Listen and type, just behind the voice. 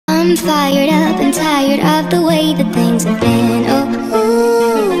I'm fired up and tired of the way that things have been. Oh,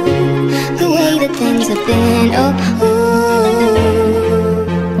 ooh, the way that things have been. Oh, ooh.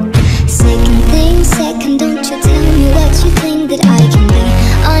 Second thing, second, don't you tell me what you think that I can be.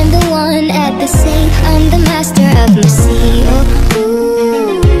 I'm the one at the sea, I'm the master of my sea. Oh,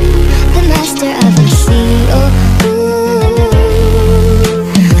 ooh, the master of my sea. Oh, ooh.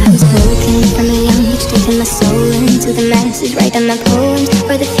 I was broken from a young age, taking my soul into the masses, writing my poems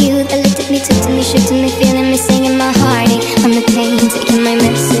for the few that looked at me, took to me, shook to me, feeling me, singing my heartache. From the pain, taking my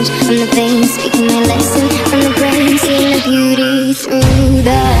message from the veins, speaking my lesson from the brain, seeing the beauty through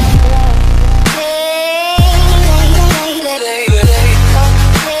the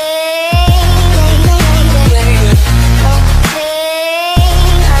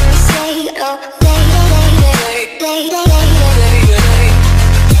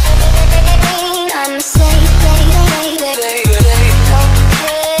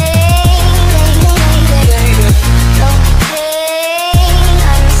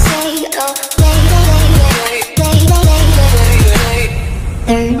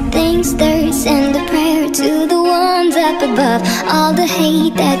above. All the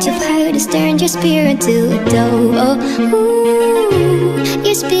hate that you've heard has turned your spirit to a dove. Oh, ooh,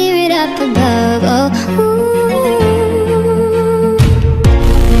 your spirit up above. Oh, ooh.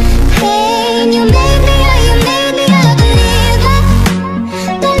 Hey, you made me a believer,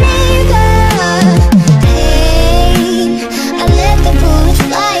 believer. Hey, I let the bullets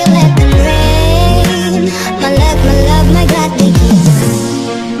fly, I let them rain. My love, my God, they keep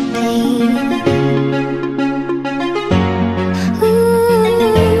pain.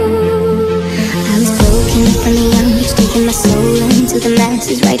 From a young age, taking my soul into the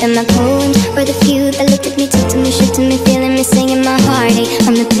masses, writing my poems for the few that looked at me, took to me, shook to me, feeling me, singing my heartache.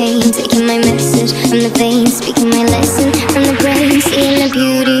 From the pain, taking my message from the veins, speaking my lesson from the brain, seeing the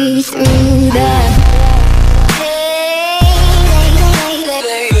beauty through the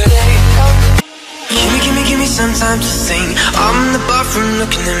Give me some time to think. I'm in the bathroom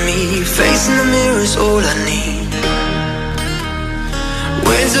looking at me, facing the mirror is all I need.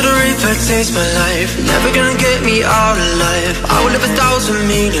 Wait till the reaper takes my life, never gonna get me out alive. I will live 1,000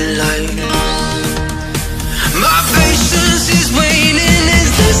 million lives. My patience is waning,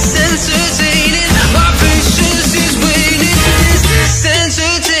 is this entertaining? My patience is waning, is this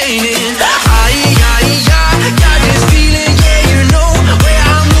entertaining? I got this feeling, yeah, you know, where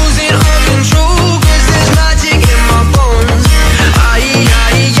I'm losing all control, 'cause there's magic in my bones. I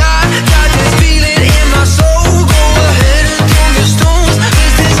got this feeling in my soul. Go ahead and throw your stones,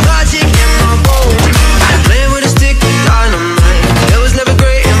 magic in my bones. Playing with a stick of dynamite. It was never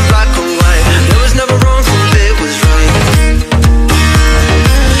great in black and white. It was never wrong till it was right.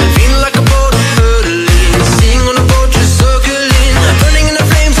 Feeling like a boat I'm hurtling, sitting on a boat just circling, burning in the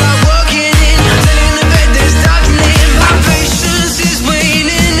flames I'm walking in, standing in the bed there's darkening. My patience is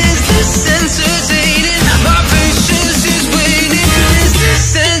waning, is this entertaining? My patience is waning, is this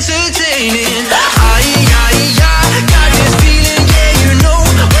entertaining? I got this feeling, yeah, you know,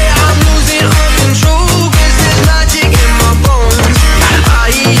 where I'm losing all control, 'cause there's magic in my bones. I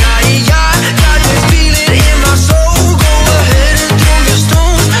got this feeling in my soul. Go ahead and throw your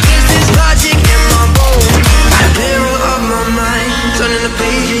stones, 'cause there's magic in my bones. Mirror of my mind, turning the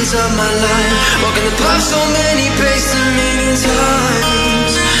pages of my life, walking the path so many places a million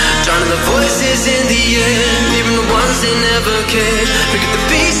times, drowning the voices in the air, even the ones that never cared. Pick up the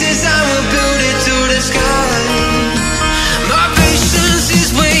pieces, I will build it to the sky. My patience is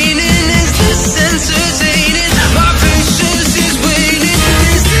waning, is this entertaining? My patience is waning,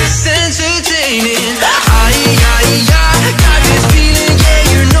 is this entertaining? I got this feeling, yeah,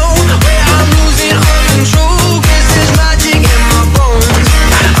 you know, where I'm losing all control, 'cause there's magic in my bones.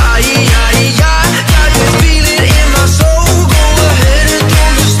 I got this feeling in my soul. Go ahead and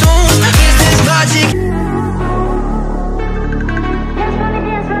throw your stones, 'cause there's magic. Dance for me,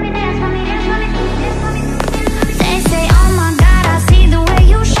 dance for me, dance for me, dance for me, dance for me, dance for me.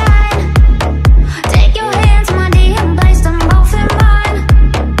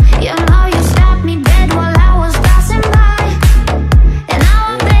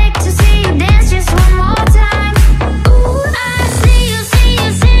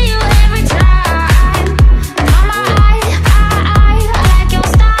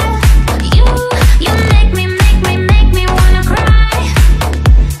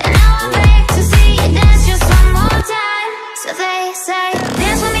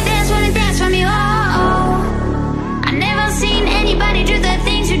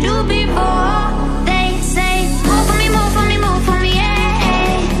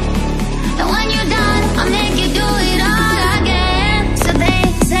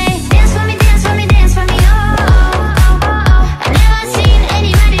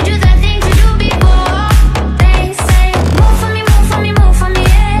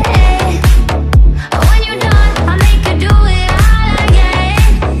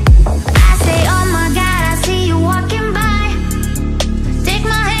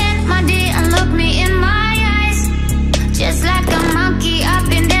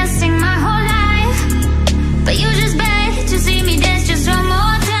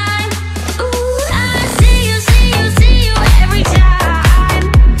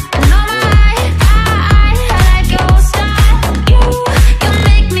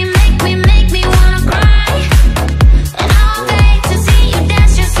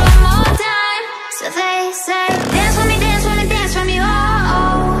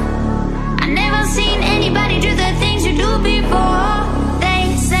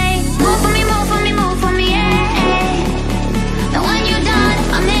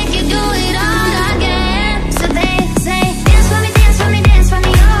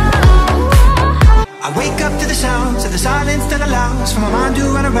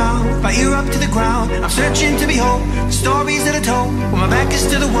 my ear up to the ground. I'm searching to behold the stories that I told when my back is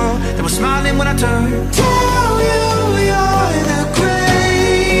to the world that was smiling when I turned. Tell you you're the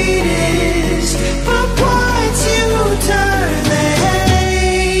greatest, but once you turn the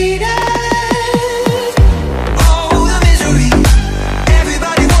haters, oh the misery.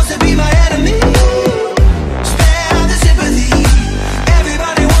 Everybody wants to be my enemy. Spare the sympathy.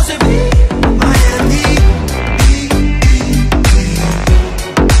 Everybody wants to be my enemy.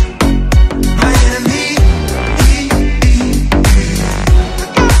 My enemy.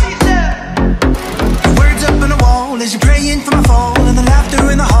 The words up on the wall as you're praying for my fall, and the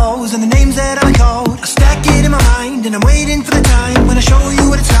laughter in the halls and the names that I called. I stack it in my mind and I'm waiting for the time when I show you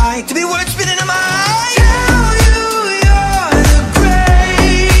what it's like to be words spinning in my eyes. Tell you you're the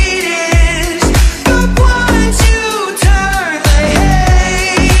greatest, but once you turn the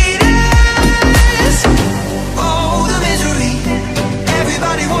haters, oh the misery.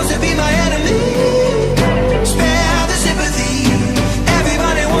 Everybody wants to be my enemy. Spare the sympathy.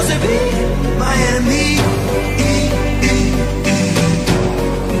 Everybody wants to be my enemy.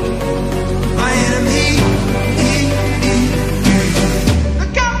 My enemy.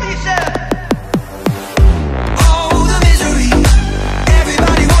 Look out for yourself. Oh the misery.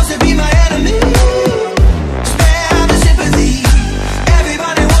 Everybody wants to be my enemy. Spare the sympathy.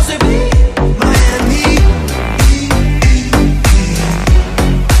 Everybody wants to be my enemy.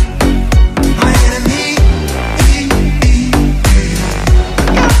 My enemy.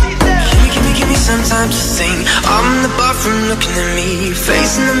 Give me some time to think. I'm in the bathroom looking at me.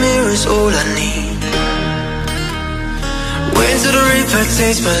 Facing the mirror is all I need. Wait till the reaper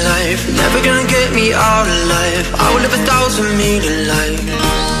takes my life. Never gonna get me out alive. I will live 1,000 million lives.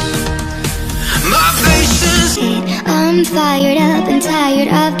 My patience. I'm fired up and tired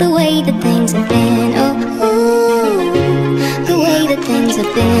of the way that things have been. Oh, ooh, the way that things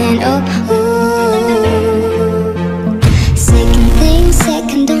have been. Oh, ooh. Second thing,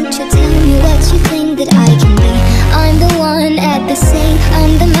 second, don't you tell me what you think that I can be. I'm the one at the same.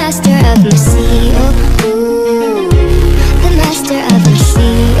 I'm the master of my sea. Oh, ooh, the master of my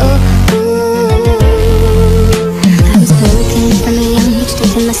sea. Oh, ooh. I was broken from a young age,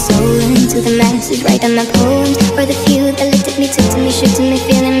 taking my soul into the masses, writing my poems for the few that looked at me, took to me, shook to me,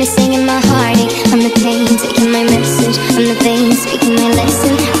 feeling me, singing my heartache. From the pain, taking my message. From the vein, speaking my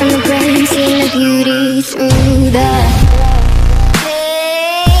lesson. From the brain, seeing the beauty through the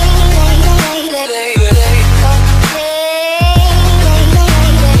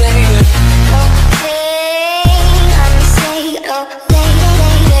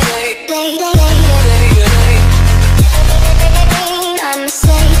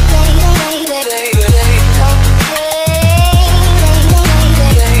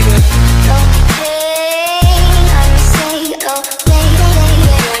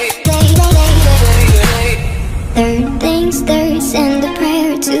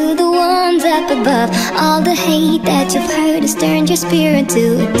above. All the hate that you've heard has turned your spirit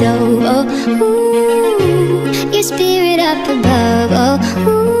to a dove. Oh, ooh, your spirit up above. Oh,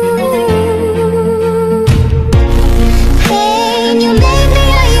 ooh. Pain, you made me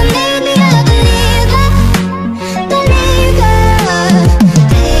a believer, believer.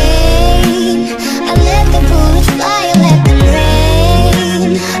 Pain, I let the bullets fly, I let them rain.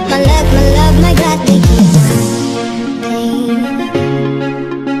 My love, my God, they keep pain.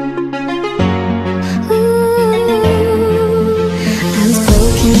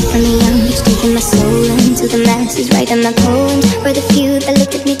 From a young age, taking my soul into the masses, writing my poems for the few that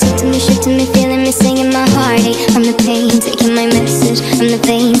looked at me, took to me, shook to me, feeling me, singing my heartache. From the pain, taking my message. From the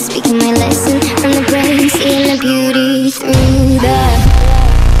vein, speaking my lesson. From the brain, seeing the beauty through the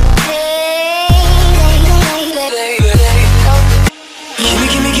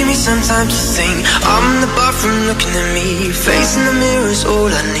Give me some time to think. I'm in the bathroom looking at me. Facing the mirror is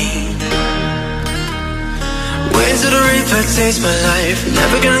all I need. Wait till the reaper takes my life.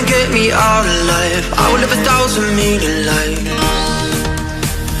 Never gonna get me out alive. I will live 1,000 million lives.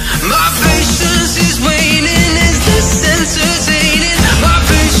 My patience is waning. Is this entertaining? My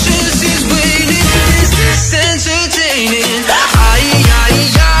patience is waning. Is this entertaining?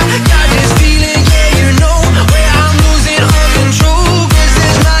 Got this feeling, yeah, you know, where I'm losing all control. 'Cause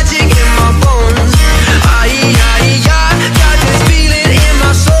there's magic in my bones. Got this feeling in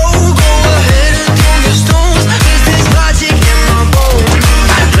my soul. Go ahead and throw your stones. There's magic in my bones.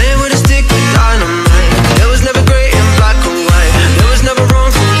 Playing with a stick of dynamite. It was never great in black and white. It was never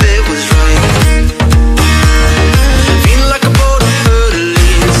wrong till it was right. Feeling like a boat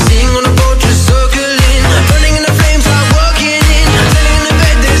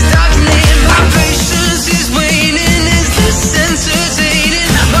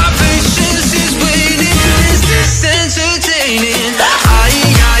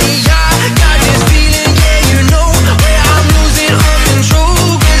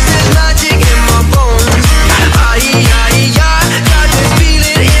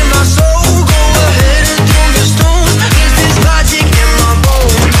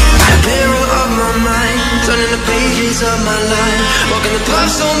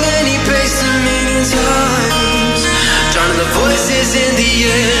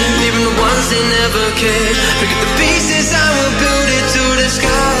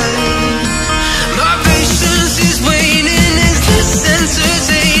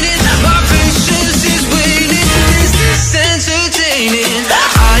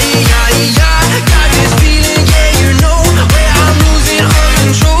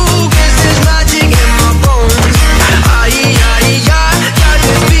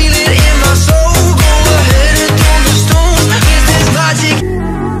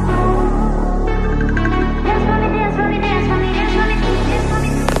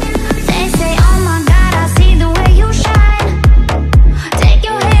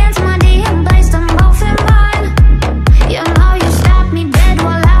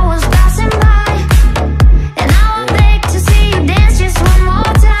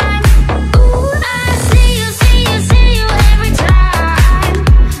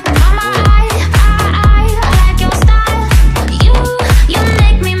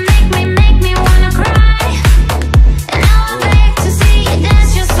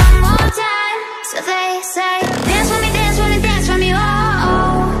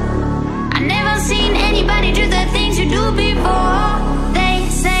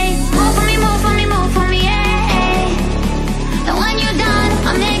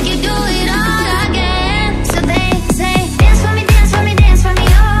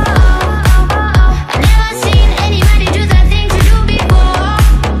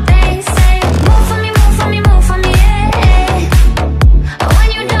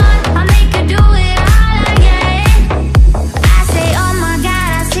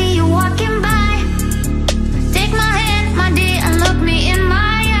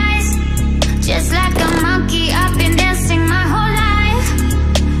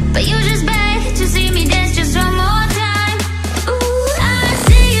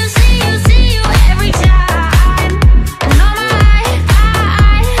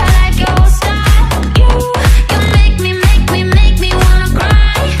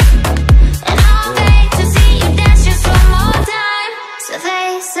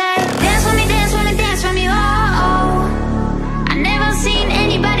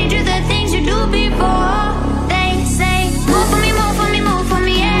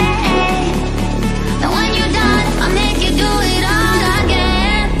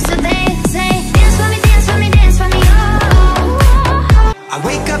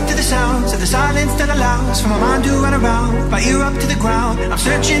found. I'm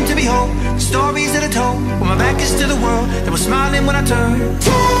searching to behold the stories that I told when my back is to the world that was smiling when I turned.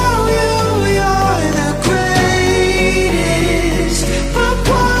 Tell you you're the greatest, but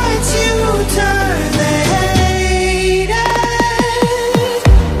once you turn the haters,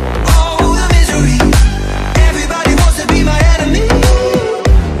 oh the misery. Everybody wants to be my enemy.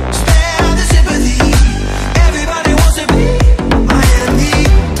 Spare the sympathy. Everybody wants to be my enemy.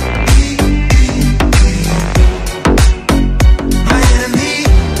 My enemy.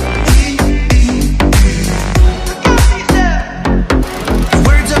 The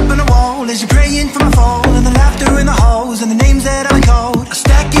words up on the wall as you're praying for my fall, and the laughter in the halls and the names that I've been called. I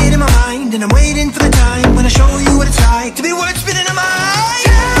stack it in my mind and I'm waiting for the time when I show you what it's like to be words spinning in my eyes.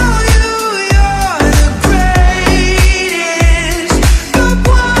 Tell you you're the greatest, but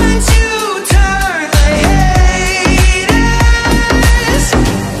once you turn the haters,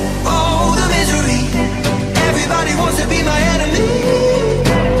 oh the misery. Everybody wants to be my enemy.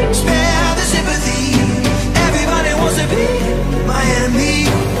 Spare the sympathy. Everybody wants to be my enemy.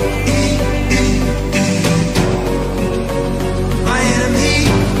 My enemy.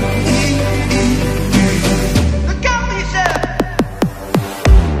 Look out for yourself.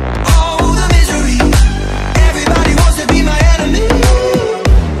 Oh the misery. Everybody wants to be my enemy.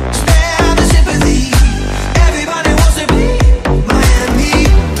 Spare the sympathy. Everybody wants to be my enemy.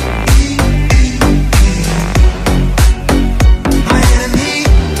 My enemy.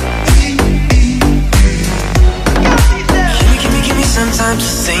 Give me some time to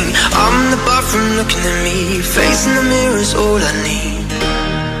think. I'm in the bathroom looking at me. Facing the mirror's all I need.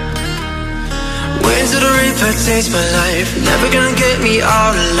 Ways of the reaper takes my life. Never gonna get me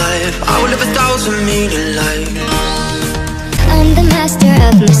out alive. I will live 1,000,000,000 lives. I'm the master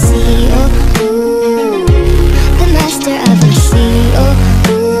of my sea, oh ooh. The master of my sea, oh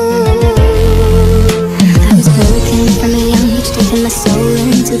ooh. I was broken from a young age, taking my soul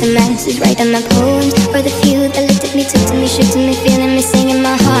into the masses, writing my poems for the few that looked at me, took to me, shook to me, feeling me, singing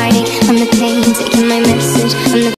my